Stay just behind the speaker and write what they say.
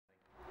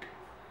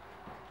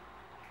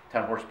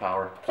10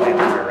 horsepower,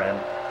 Stanley rear end.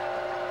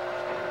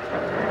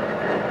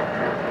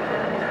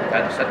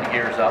 Had to set the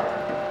gears up.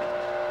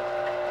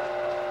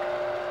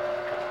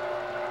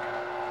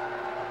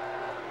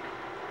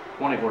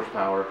 "20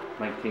 horsepower,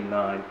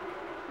 19.9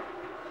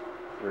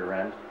 rear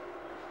end.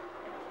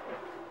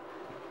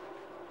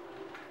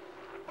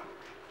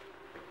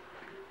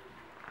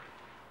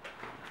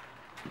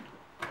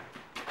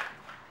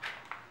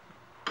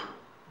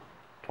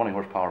 "20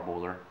 horsepower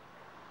boiler,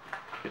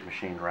 get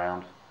machined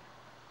around.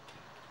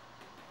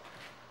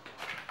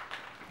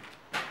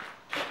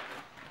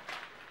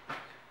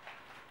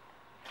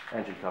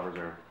 Engine covers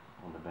are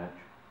on the bench,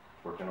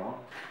 working on.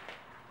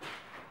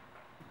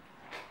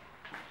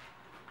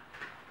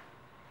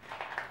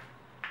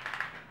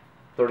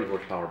 "30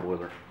 horsepower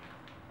boiler,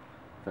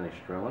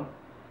 finished drilling.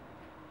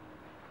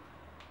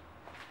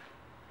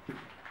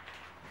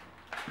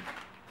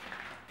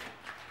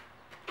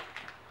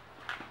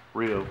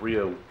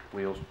 Rio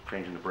wheels,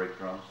 changing the brake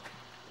drums.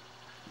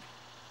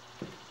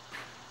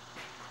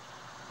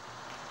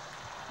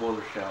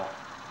 Boiler shell,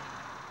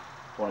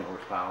 20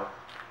 horsepower.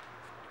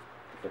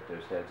 Fit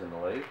those heads in the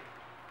lathe.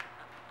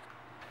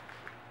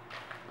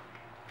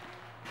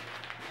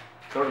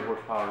 30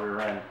 horsepower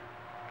rear end,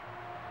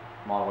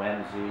 model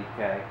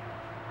MZK,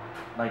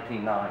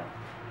 19.9,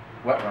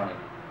 wet running.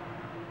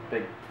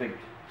 Big.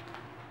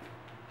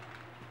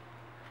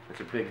 It's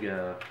a big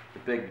 19.9.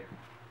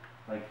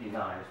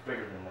 It's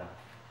bigger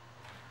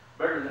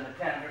than the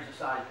 10. Here's the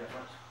size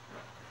difference.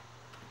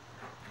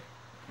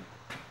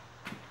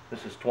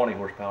 This is 20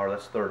 horsepower.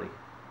 That's 30.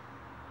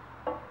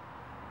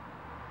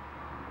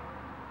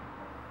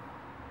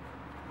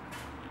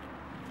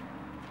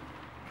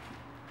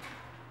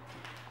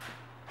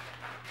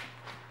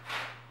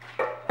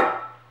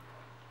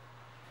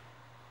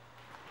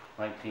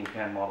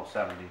 (1910) model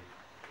 70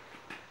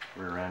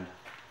 rear end.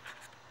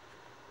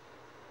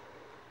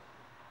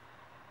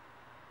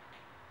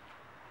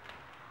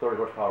 (30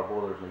 horsepower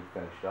boilers need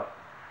finished up.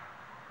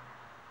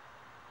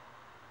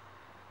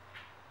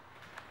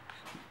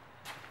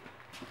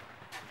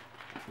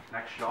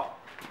 Next shop.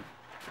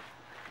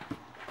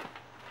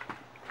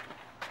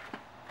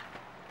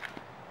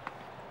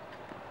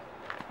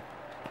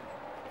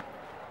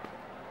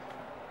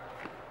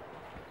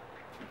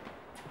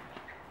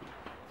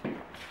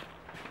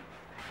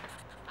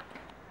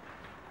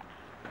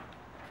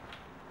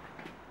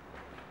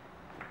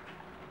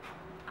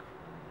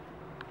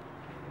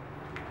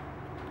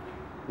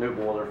 New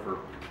boiler for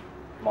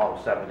model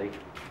 70.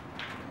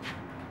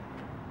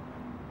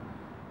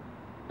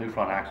 New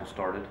front axle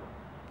started.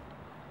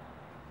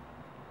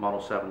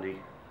 Model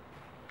 70,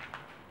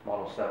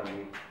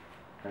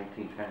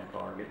 1910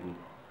 car getting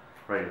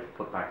ready to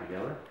put back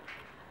together.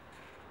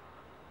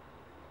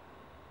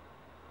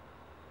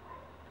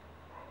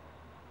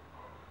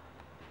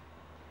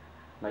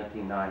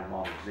 (19.9)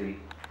 Model Z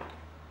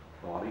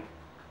body.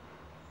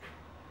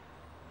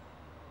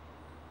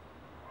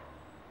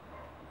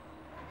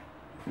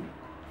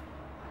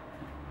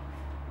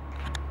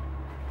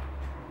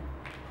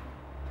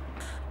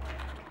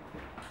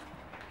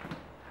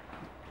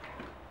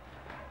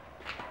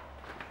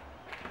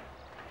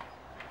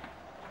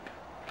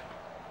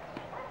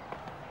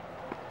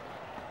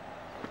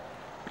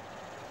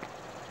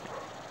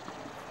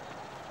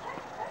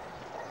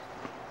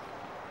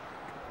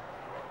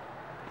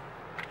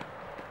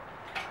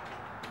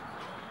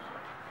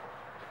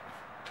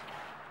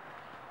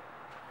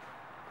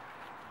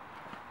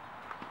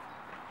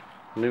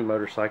 New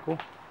motorcycle.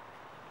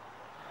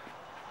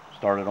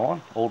 Started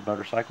on. Old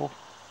motorcycle.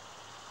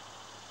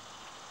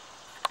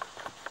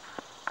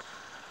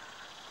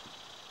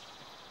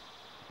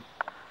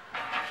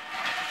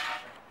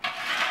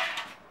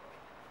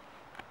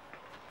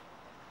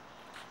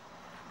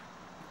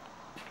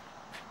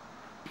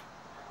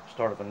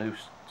 Start of a new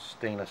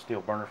stainless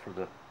steel burner for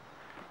the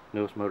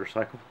newest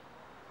motorcycle.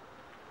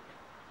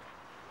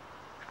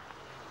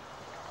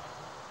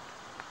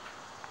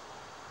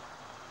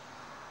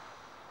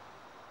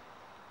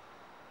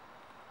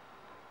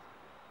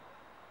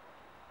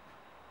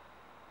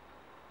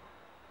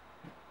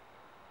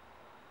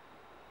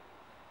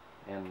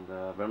 And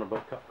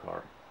Boat Cup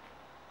car,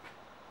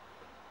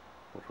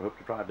 which we hope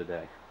to drive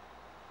today.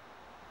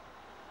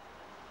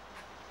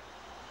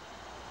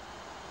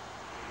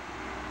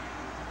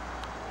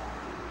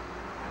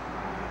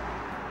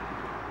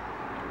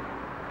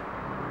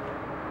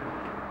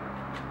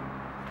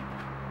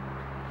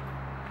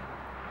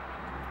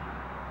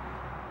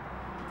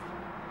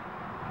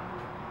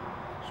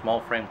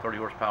 Small frame 30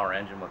 horsepower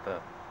engine with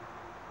a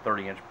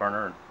 30-inch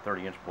burner and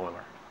 30-inch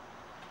boiler.